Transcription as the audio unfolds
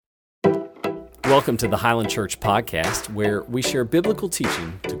Welcome to the Highland Church podcast, where we share biblical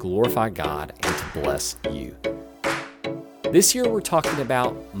teaching to glorify God and to bless you. This year we're talking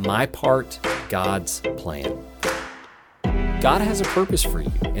about My Part, God's Plan. God has a purpose for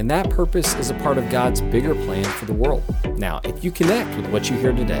you, and that purpose is a part of God's bigger plan for the world. Now, if you connect with what you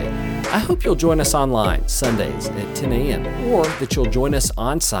hear today, I hope you'll join us online Sundays at 10 a.m., or that you'll join us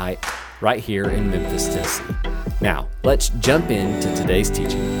on site right here in Memphis, Tennessee. Now, let's jump into today's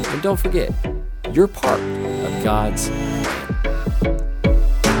teaching, and don't forget, you're part of God's plan.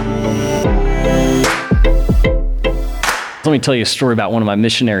 Let me tell you a story about one of my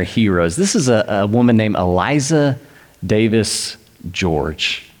missionary heroes. This is a woman named Eliza Davis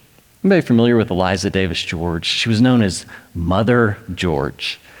George. Anybody familiar with Eliza Davis George? She was known as Mother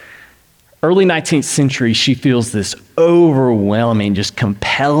George. Early 19th century, she feels this overwhelming, just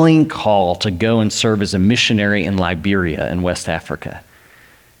compelling call to go and serve as a missionary in Liberia in West Africa.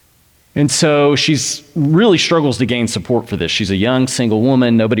 And so she's really struggles to gain support for this. She's a young single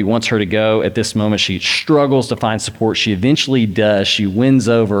woman. Nobody wants her to go at this moment. She struggles to find support. She eventually does. She wins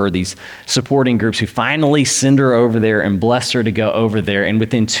over these supporting groups who finally send her over there and bless her to go over there. And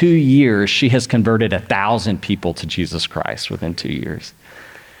within 2 years, she has converted 1,000 people to Jesus Christ within 2 years.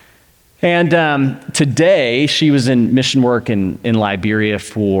 And today, she was in mission work in Liberia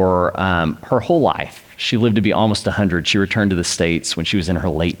for her whole life. She lived to be almost 100. She returned to the States when she was in her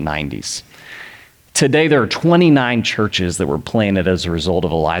late 90s. Today, there are 29 churches that were planted as a result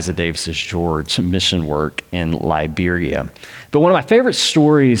of Eliza Davis George mission work in Liberia. But one of my favorite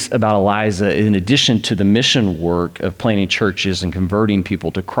stories about Eliza, in addition to the mission work of planting churches and converting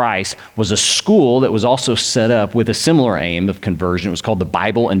people to Christ, was a school that was also set up with a similar aim of conversion. It was called the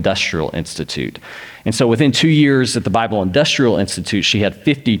Bible Industrial Institute. And so within 2 years at the Bible Industrial Institute, she had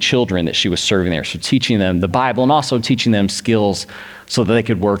 50 children that she was serving there. So teaching them the Bible and also teaching them skills so that they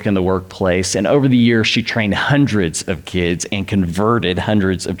could work in the workplace. And over the years, she trained hundreds of kids and converted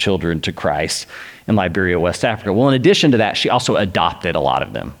hundreds of children to Christ in Liberia, West Africa. Well, in addition to that, she also adopted a lot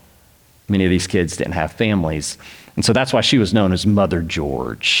of them. Many of these kids didn't have families. And so that's why she was known as Mother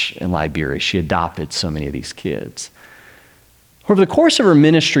George in Liberia. She adopted so many of these kids. Over the course of her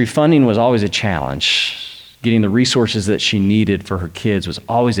ministry, funding was always a challenge. Getting the resources that she needed for her kids was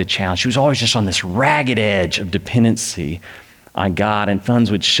always a challenge. She was always just on this ragged edge of dependency on God, and funds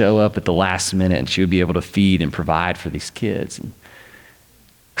would show up at the last minute and she would be able to feed and provide for these kids.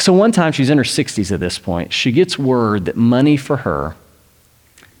 So one time, she's in her 60s at this point, she gets word that money for her,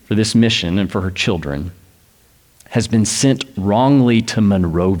 for this mission and for her children, has been sent wrongly to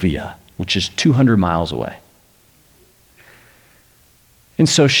Monrovia, which is 200 miles away. And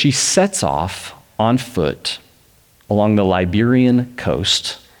so she sets off on foot along the Liberian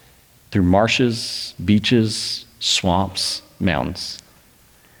coast through marshes, beaches, swamps, mountains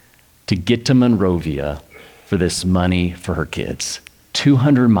to get to Monrovia for this money for her kids.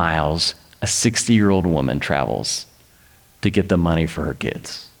 200 miles a 60-year-old woman travels to get the money for her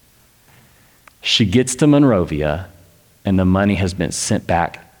kids. She gets to Monrovia and the money has been sent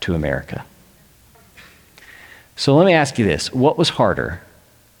back to America. So let me ask you this. What was harder,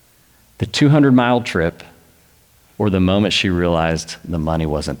 the 200-mile trip or the moment she realized the money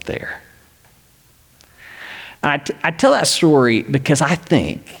wasn't there? I tell that story because I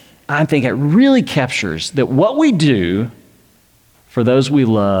think it really captures that what we do for those we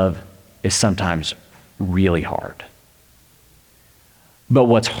love is sometimes really hard. But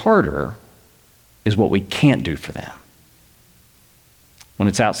what's harder is what we can't do for them when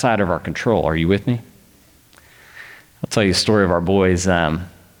it's outside of our control. Are you with me? I'll tell you a story of our boys. The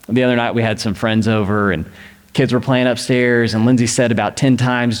other night we had some friends over and kids were playing upstairs, and Lindsay said about 10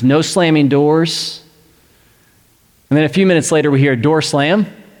 times, "No slamming doors." And then a few minutes later, we hear a door slam.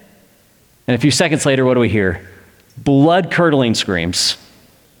 And a few seconds later, what do we hear? Blood-curdling screams.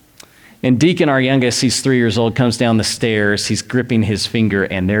 And Deacon, our youngest, he's 3 years old, comes down the stairs. He's gripping his finger,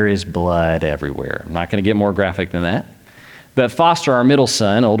 and there is blood everywhere. I'm not going to get more graphic than that. But Foster, our middle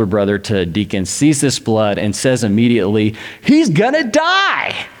son, older brother to Deacon, sees this blood and says immediately, "He's going to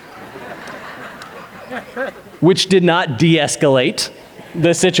die!" Which did not de-escalate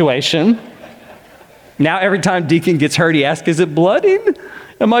the situation. Now every time Deacon gets hurt, he asks, "Is it blooding?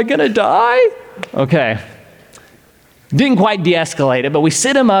 Am I going to die?" Okay. Didn't quite de-escalate it, but we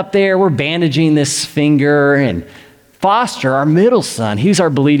sit him up there. We're bandaging this finger, and Foster, our middle son, he's our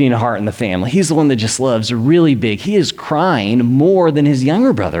bleeding heart in the family. He's the one that just loves really big. He is crying more than his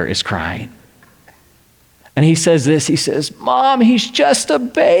younger brother is crying. And he says this, he says, "Mom, he's just a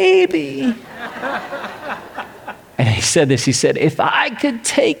baby." And he said this, he said, "If I could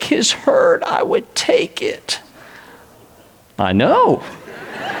take his hurt, I would take it." I know.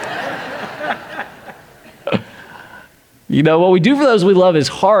 What we do for those we love is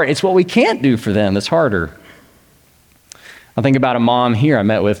hard. It's what we can't do for them that's harder. I think about a mom here I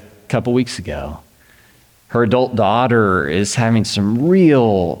met with a couple weeks ago. Her adult daughter is having some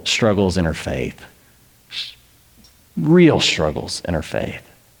real struggles in her faith. Real struggles in her faith.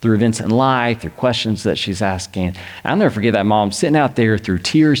 Through events in life, through questions that she's asking. I'll never forget that mom sitting out there through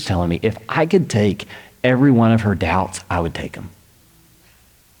tears telling me, if I could take every one of her doubts, I would take them.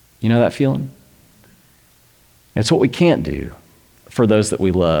 You know that feeling? It's what we can't do for those that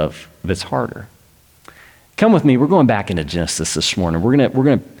we love that's harder. Come with me. We're going back into Genesis this morning. We're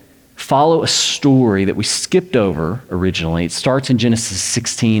going to follow a story that we skipped over originally. It starts in Genesis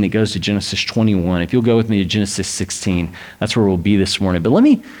 16. It goes to Genesis 21. If you'll go with me to Genesis 16, that's where we'll be this morning. But let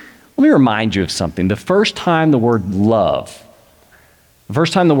me remind you of something. The first time the word love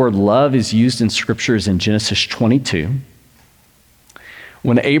is used in Scripture is in Genesis 22.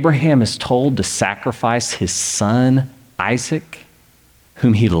 When Abraham is told to sacrifice his son, Isaac,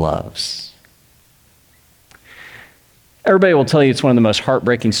 whom he loves. Everybody will tell you it's one of the most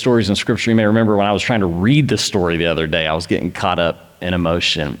heartbreaking stories in Scripture. You may remember when I was trying to read the story the other day, I was getting caught up in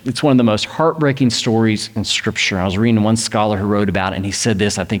emotion. It's one of the most heartbreaking stories in Scripture. I was reading one scholar who wrote about it, and he said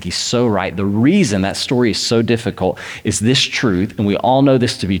this, I think he's so right. The reason that story is so difficult is this truth, and we all know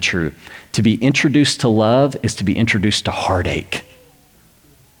this to be true. To be introduced to love is to be introduced to heartache.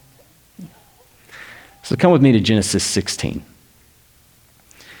 So come with me to Genesis 16.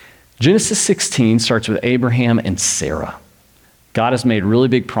 Genesis 16 starts with Abraham and Sarah. God has made really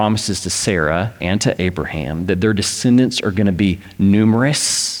big promises to Sarah and to Abraham that their descendants are going to be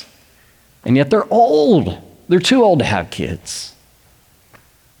numerous, and yet they're old. They're too old to have kids.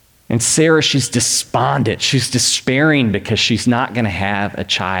 And Sarah, she's despondent. She's despairing because she's not going to have a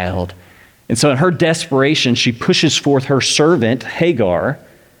child. And so in her desperation, she pushes forth her servant, Hagar,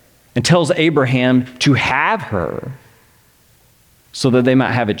 and tells Abraham to have her so that they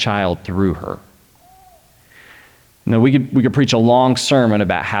might have a child through her. Now, we could preach a long sermon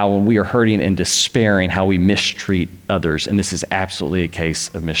about how when we are hurting and despairing, how we mistreat others, and this is absolutely a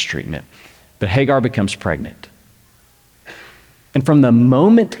case of mistreatment. But Hagar becomes pregnant. And from the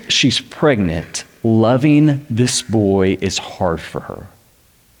moment she's pregnant, loving this boy is hard for her.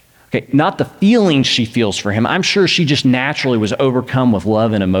 Okay, not the feelings she feels for him. I'm sure she just naturally was overcome with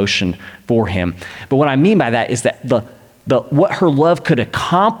love and emotion for him. But what I mean by that is that what her love could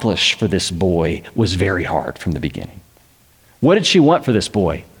accomplish for this boy was very hard from the beginning. What did she want for this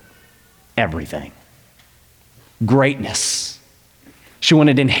boy? Everything. Greatness. She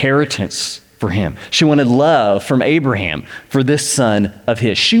wanted inheritance for him. She wanted love from Abraham for this son of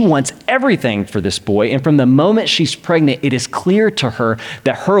his. She wants everything for this boy. And from the moment she's pregnant, it is clear to her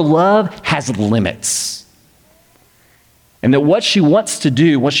that her love has limits. And that what she wants to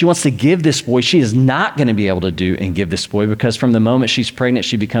do, what she wants to give this boy, she is not going to be able to do and give this boy, because from the moment she's pregnant,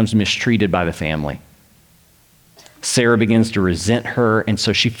 she becomes mistreated by the family. Sarah begins to resent her, and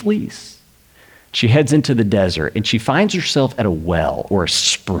so she flees. She heads into the desert, and she finds herself at a well or a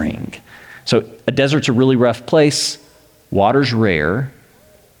spring. So a desert's a really rough place. Water's rare.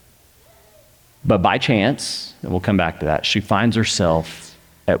 But by chance, and we'll come back to that, she finds herself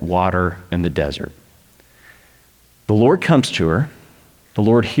at water in the desert. The Lord comes to her. The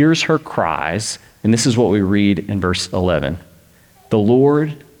Lord hears her cries, and this is what we read in verse 11. The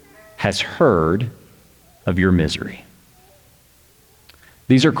Lord has heard of your misery.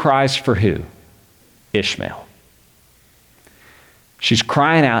 These are cries for who? Ishmael. She's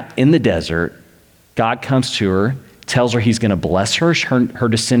crying out in the desert. God comes to her, tells her he's going to bless her. Her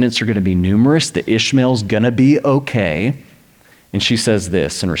descendants are going to be numerous. The Ishmael's going to be okay. And she says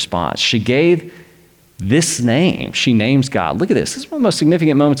this in response. She gave this name. She names God. Look at this. This is one of the most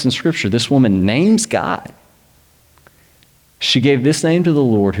significant moments in Scripture. This woman names God. She gave this name to the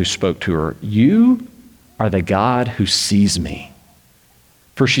Lord who spoke to her. You are the God who sees me.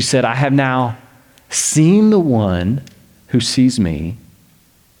 For she said, I have now seen the one who sees me,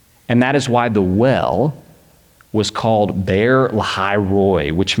 and that is why the well was called Beer Lahai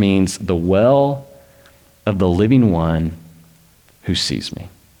Roi, which means the well of the living one who sees me.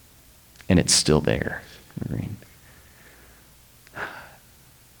 And it's still there.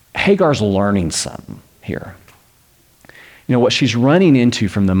 Hagar's learning something here. You know, what she's running into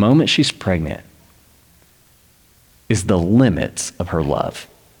from the moment she's pregnant is the limits of her love.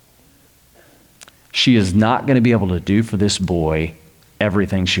 She is not going to be able to do for this boy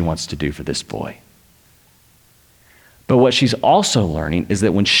everything she wants to do for this boy. But what she's also learning is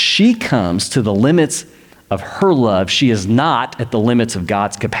that when she comes to the limits of her love, she is not at the limits of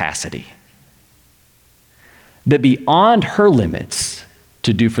God's capacity. That beyond her limits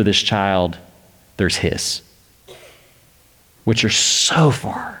to do for this child, there's his. which are so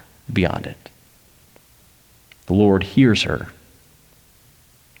far beyond it. The Lord hears her.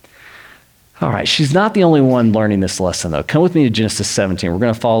 All right, she's not the only one learning this lesson, though. Come with me to Genesis 17. We're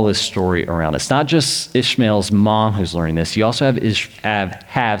going to follow this story around. It's not just Ishmael's mom who's learning this. You also have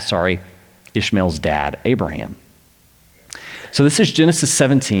Ishmael's dad, Abraham. So this is Genesis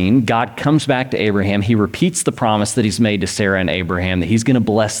 17. God comes back to Abraham. He repeats the promise that he's made to Sarah and Abraham, that he's going to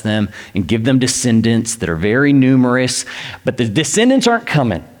bless them and give them descendants that are very numerous, but the descendants aren't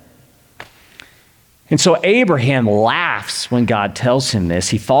coming. And so Abraham laughs when God tells him this.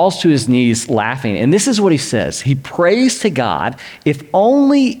 He falls to his knees laughing. And this is what he says. He prays to God, if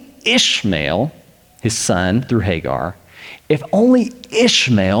only Ishmael, his son through Hagar, if only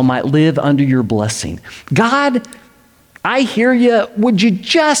Ishmael might live under your blessing. God, I hear you. Would you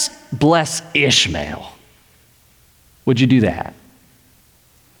just bless Ishmael? Would you do that?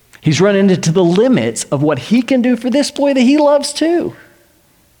 He's running into the limits of what he can do for this boy that he loves too.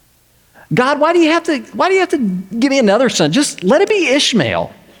 God, why do you have to give me another son? Just let it be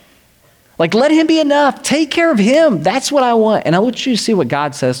Ishmael. Like, let him be enough. Take care of him. That's what I want. And I want you to see what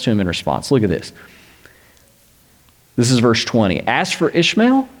God says to him in response. Look at this. This is verse 20. As for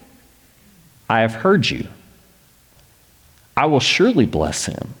Ishmael, I have heard you. I will surely bless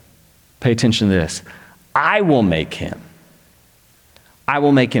him. Pay attention to this. I will make him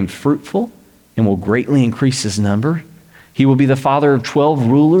fruitful and will greatly increase his number. He will be the father of 12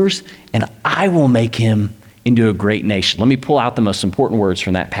 rulers, and I will make him into a great nation. Let me pull out the most important words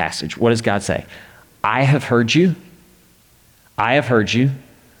from that passage. What does God say? I have heard you. I have heard you.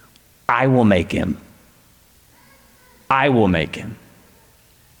 I will make him. I will make him.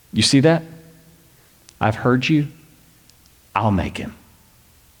 You see that? I've heard you. I'll make him.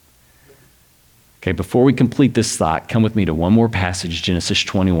 Okay, before we complete this thought, come with me to one more passage, Genesis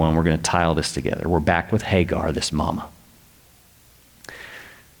 21. We're going to tie all this together. We're back with Hagar, this mama.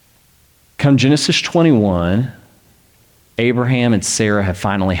 Come Genesis 21, Abraham and Sarah have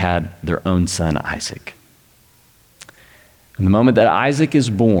finally had their own son, Isaac. In the moment that Isaac is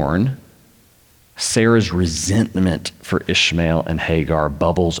born, Sarah's resentment for Ishmael and Hagar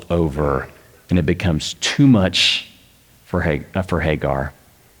bubbles over, and it becomes too much for Hagar.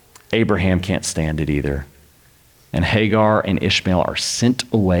 Abraham can't stand it either. And Hagar and Ishmael are sent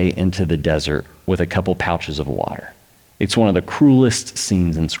away into the desert with a couple pouches of water. It's one of the cruelest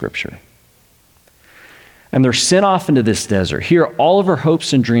scenes in Scripture. And they're sent off into this desert. Here, all of her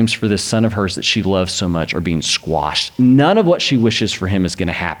hopes and dreams for this son of hers that she loves so much are being squashed. None of what she wishes for him is going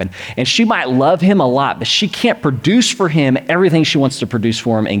to happen. And she might love him a lot, but she can't produce for him everything she wants to produce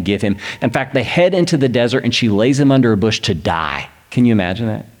for him and give him. In fact, they head into the desert and she lays him under a bush to die. Can you imagine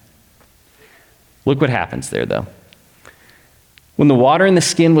that? Look what happens there, though. When the water in the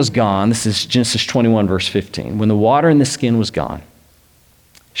skin was gone, this is Genesis 21, verse 15. When the water in the skin was gone,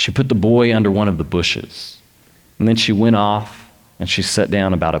 she put the boy under one of the bushes. And then she went off and she sat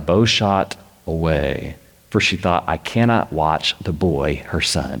down about a bow shot away, for she thought, I cannot watch the boy, her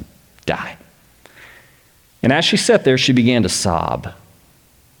son, die. And as she sat there, she began to sob.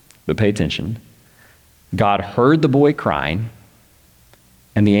 But pay attention. God heard the boy crying,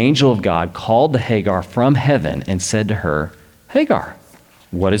 and the angel of God called to Hagar from heaven and said to her, Hagar,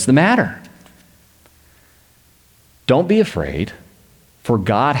 what is the matter? Don't be afraid, for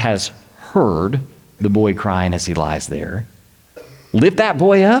God has heard the boy crying as he lies there. Lift that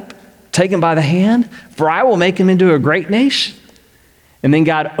boy up, take him by the hand, for I will make him into a great nation. And then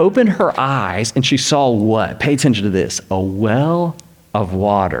God opened her eyes, and she saw what? Pay attention to this. A well of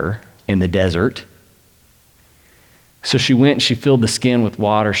water in the desert. So she went and she filled the skin with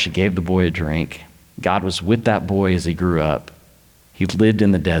water. She gave the boy a drink. God was with that boy as he grew up. He lived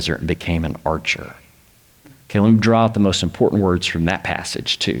in the desert and became an archer. Okay, let me draw out the most important words from that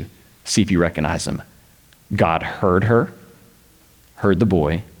passage too. See if you recognize them. God heard her, heard the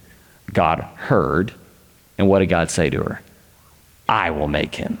boy. God heard, and what did God say to her? I will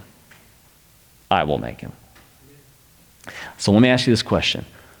make him. I will make him. So let me ask you this question.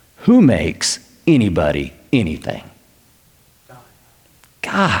 Who makes anybody anything?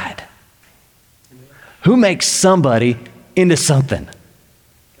 God. Who makes somebody into something?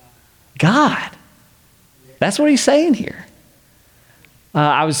 God. That's what he's saying here.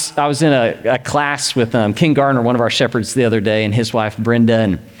 I was in a class with King Gardner, one of our shepherds, the other day, and his wife Brenda,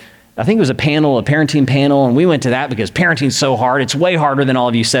 and I think it was a parenting panel, and we went to that because parenting's so hard. It's way harder than all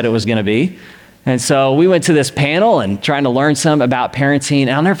of you said it was going to be. And so we went to this panel and trying to learn some about parenting, and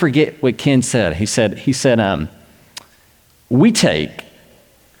I'll never forget what Ken said. He said, we take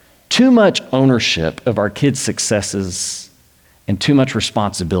too much ownership of our kids' successes and too much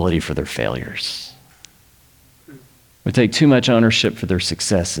responsibility for their failures. We take too much ownership for their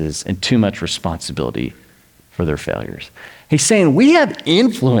successes and too much responsibility for their failures. He's saying we have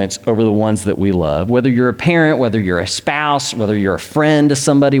influence over the ones that we love, whether you're a parent, whether you're a spouse, whether you're a friend to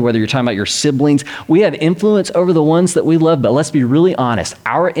somebody, whether you're talking about your siblings. We have influence over the ones that we love, but let's be really honest.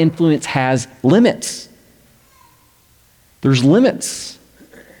 Our influence has limits. There's limits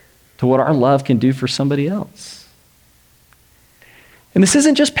to what our love can do for somebody else. And this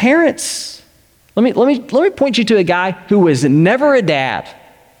isn't just parents. Let me point you to a guy who was never a dad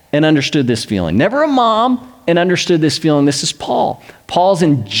and understood this feeling, never a mom and understood this feeling. This is Paul. Paul's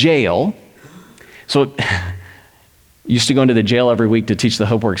in jail. So used to go into the jail every week to teach the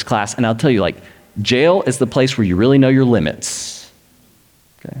HopeWorks class, and I'll tell you, jail is the place where you really know your limits.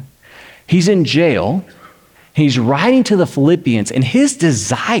 Okay? He's in jail. He's writing to the Philippians, and his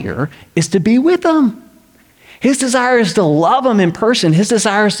desire is to be with them. His desire is to love them in person. His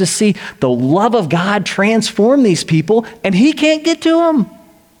desire is to see the love of God transform these people, and he can't get to them.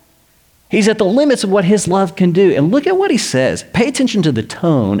 He's at the limits of what his love can do. And look at what he says. Pay attention to the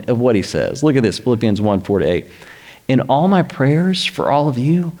tone of what he says. Look at this, Philippians 1:4-8. In all my prayers for all of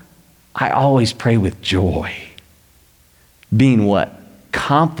you, I always pray with joy. Being what?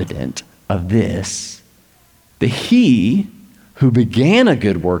 Confident of this, that he who began a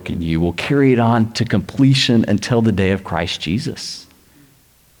good work in you will carry it on to completion until the day of Christ Jesus.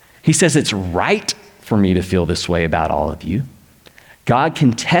 He says it's right for me to feel this way about all of you. God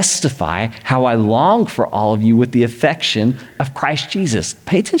can testify how I long for all of you with the affection of Christ Jesus.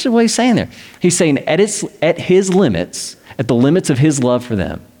 Pay attention to what he's saying there. He's saying at his limits, at the limits of his love for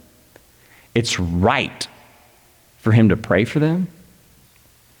them, it's right for him to pray for them.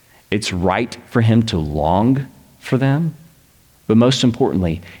 It's right for him to long for them. But most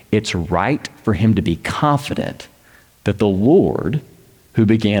importantly, it's right for him to be confident that the Lord who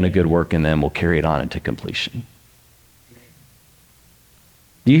began a good work in them will carry it on into completion.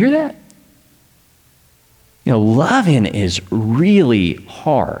 Do you hear that? Loving is really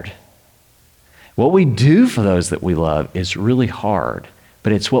hard. What we do for those that we love is really hard,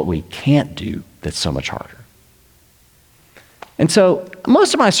 but it's what we can't do that's so much harder. And so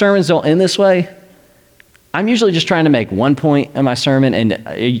most of my sermons don't end this way. I'm usually just trying to make one point in my sermon, and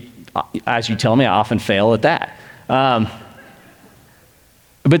as you tell me, I often fail at that. But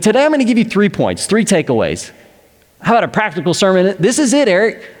today I'm going to give you 3 points, 3 takeaways. How about a practical sermon? This is it,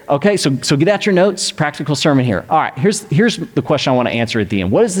 Eric. Okay, so get out your notes. Practical sermon here. All right, here's the question I want to answer at the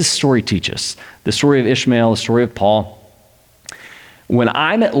end. What does this story teach us? The story of Ishmael, the story of Paul. When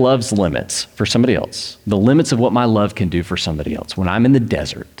I'm at love's limits for somebody else, the limits of what my love can do for somebody else, when I'm in the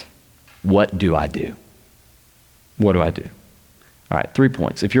desert, what do I do? What do I do? All right, 3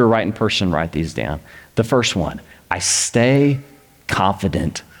 points. If you're a writing person, write these down. The first one, I stay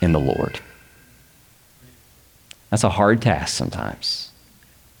confident in the Lord. That's a hard task sometimes.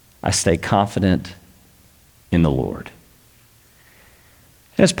 I stay confident in the Lord.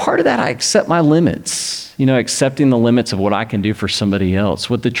 And as part of that, I accept my limits, accepting the limits of what I can do for somebody else.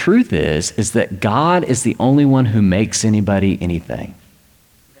 What the truth is that God is the only one who makes anybody anything.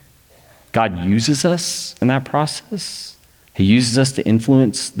 God uses us in that process. He uses us to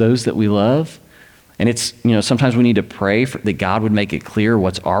influence those that we love. And it's, sometimes we need to pray that God would make it clear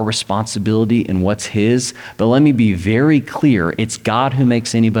what's our responsibility and what's his. But let me be very clear. It's God who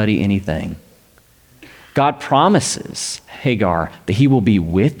makes anybody anything. God promises Hagar that he will be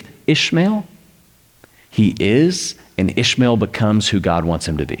with Ishmael. He is, and Ishmael becomes who God wants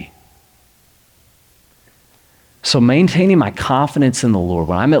him to be. So maintaining my confidence in the Lord,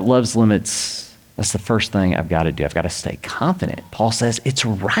 when I'm at love's limits, that's the first thing I've got to do. I've got to stay confident. Paul says it's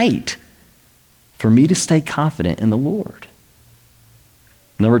right for me to stay confident in the Lord.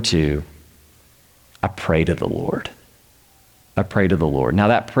 Number 2, I pray to the Lord. I pray to the Lord. Now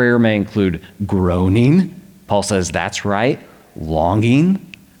that prayer may include groaning. Paul says that's right.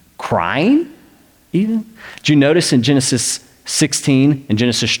 Longing, crying even. Do you notice in Genesis 16 and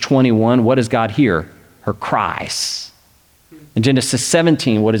Genesis 21, what does God hear? Her cries. In Genesis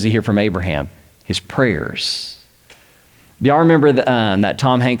 17, what does he hear from Abraham? His prayers. Do y'all remember that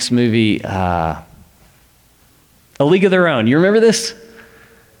Tom Hanks movie, A League of Their Own? You remember this?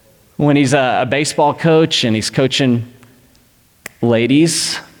 When he's a baseball coach and he's coaching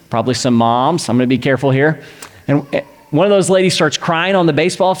ladies, probably some moms. I'm going to be careful here. And one of those ladies starts crying on the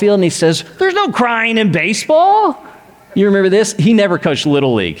baseball field and he says, "There's no crying in baseball." You remember this? He never coached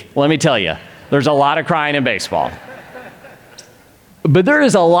Little League. Let me tell you, there's a lot of crying in baseball. But there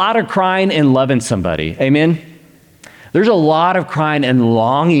is a lot of crying in loving somebody. Amen? There's a lot of crying and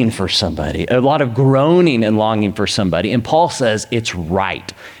longing for somebody, a lot of groaning and longing for somebody. And Paul says it's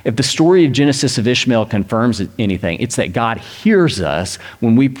right. If the story of Genesis of Ishmael confirms anything, it's that God hears us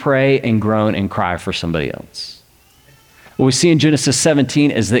when we pray and groan and cry for somebody else. What we see in Genesis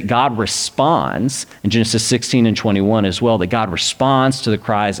 17 is that God responds, in Genesis 16 and 21 as well, that God responds to the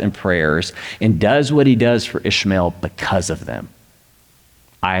cries and prayers and does what he does for Ishmael because of them.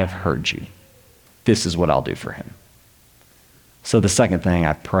 I have heard you. This is what I'll do for him. So the second thing,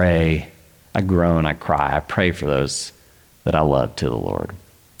 I pray, I groan, I cry. I pray for those that I love to the Lord.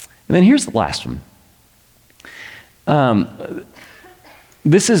 And then here's the last one.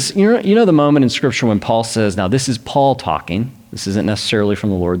 This is, you know the moment in Scripture when Paul says, now this is Paul talking. This isn't necessarily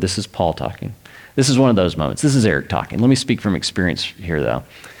from the Lord. This is Paul talking. This is one of those moments. This is Eric talking. Let me speak from experience here, though.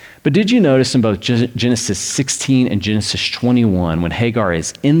 But did you notice in both Genesis 16 and Genesis 21, when Hagar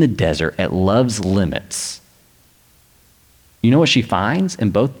is in the desert at love's limits, you know what she finds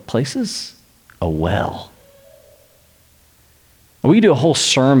in both places? A well. We could do a whole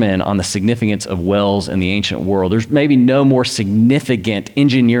sermon on the significance of wells in the ancient world. There's maybe no more significant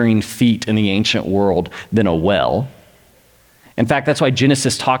engineering feat in the ancient world than a well. In fact, that's why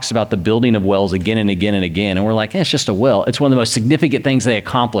Genesis talks about the building of wells again and again and again. And we're like, it's just a well. It's one of the most significant things they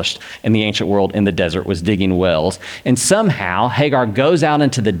accomplished in the ancient world in the desert was digging wells. And somehow Hagar goes out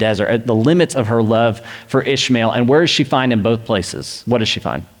into the desert at the limits of her love for Ishmael. And where does she find in both places? What does she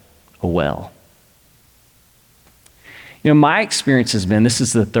find? A well. You know, my experience has been, this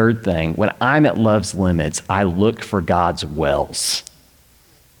is the third thing, when I'm at love's limits, I look for God's wells.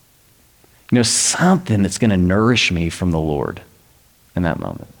 You know, something that's going to nourish me from the Lord in that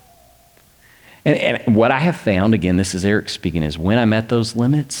moment. And what I have found, again, this is Eric speaking, is when I'm at those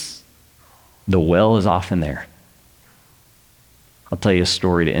limits, the well is often there. I'll tell you a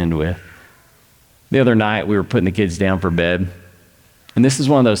story to end with. The other night, we were putting the kids down for bed, and this is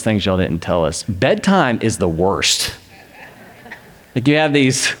one of those things y'all didn't tell us. Bedtime is the worst. Like you have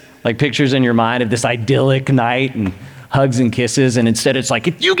these like pictures in your mind of this idyllic night and hugs and kisses, and instead it's like,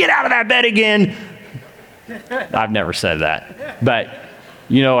 if you get out of that bed again. I've never said that, but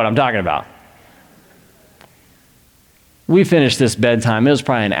you know what I'm talking about. We finished this bedtime. It was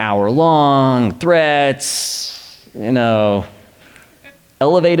probably an hour long, threats,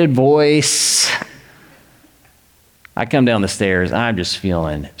 elevated voice. I come down the stairs. I'm just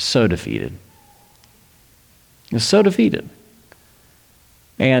feeling so defeated. So defeated.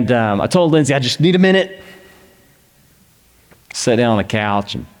 And I told Lindsay, I just need a minute. Sat down on the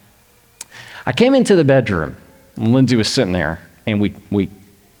couch, and I came into the bedroom, and Lindsay was sitting there, and we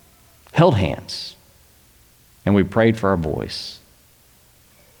held hands, and we prayed for our boys.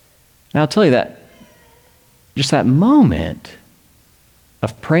 And I'll tell you that, just that moment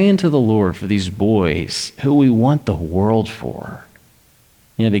of praying to the Lord for these boys who we want the world for,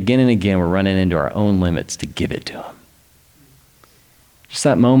 again and again we're running into our own limits to give it to them. Just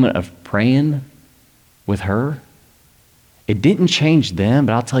that moment of praying with her, it didn't change them,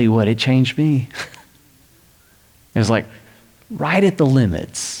 but I'll tell you what, it changed me. It was like right at the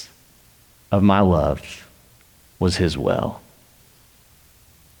limits of my love was his well.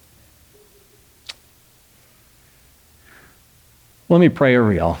 Let me pray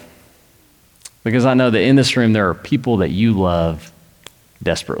over y'all, because I know that in this room there are people that you love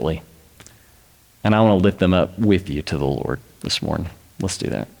desperately, and I want to lift them up with you to the Lord this morning. Let's do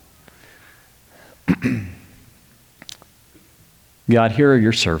that. God, here are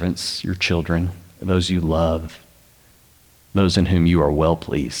your servants, your children, those you love, those in whom you are well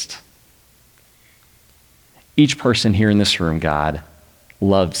pleased. Each person here in this room, God,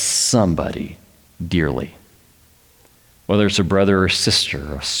 loves somebody dearly. Whether it's a brother or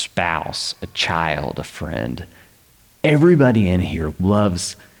sister, a spouse, a child, a friend, everybody in here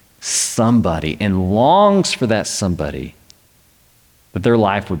loves somebody and longs for that somebody, that their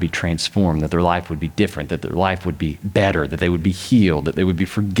life would be transformed, that their life would be different, that their life would be better, that they would be healed, that they would be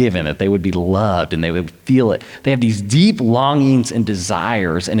forgiven, that they would be loved, and they would feel it. They have these deep longings and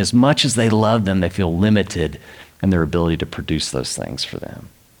desires, and as much as they love them, they feel limited in their ability to produce those things for them.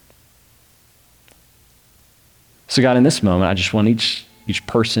 So God, in this moment, I just want each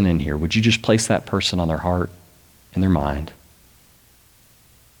person in here, would you just place that person on their heart and their mind?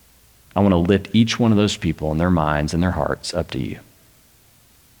 I want to lift each one of those people and their minds and their hearts up to you.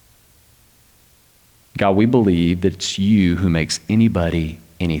 God, we believe that it's you who makes anybody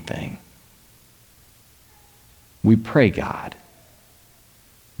anything. We pray, God,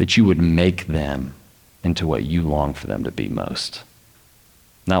 that you would make them into what you long for them to be most.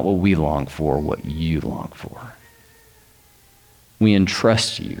 Not what we long for, what you long for. We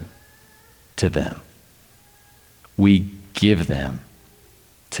entrust you to them. we give them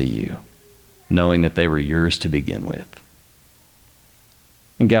to you, knowing that they were yours to begin with.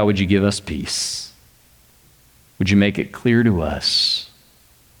 And God, would you give us peace? Would you make it clear to us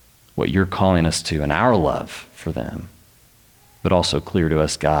what you're calling us to and our love for them, but also clear to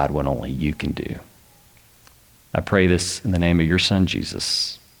us, God, what only you can do. I pray this in the name of your Son,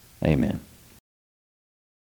 Jesus. Amen.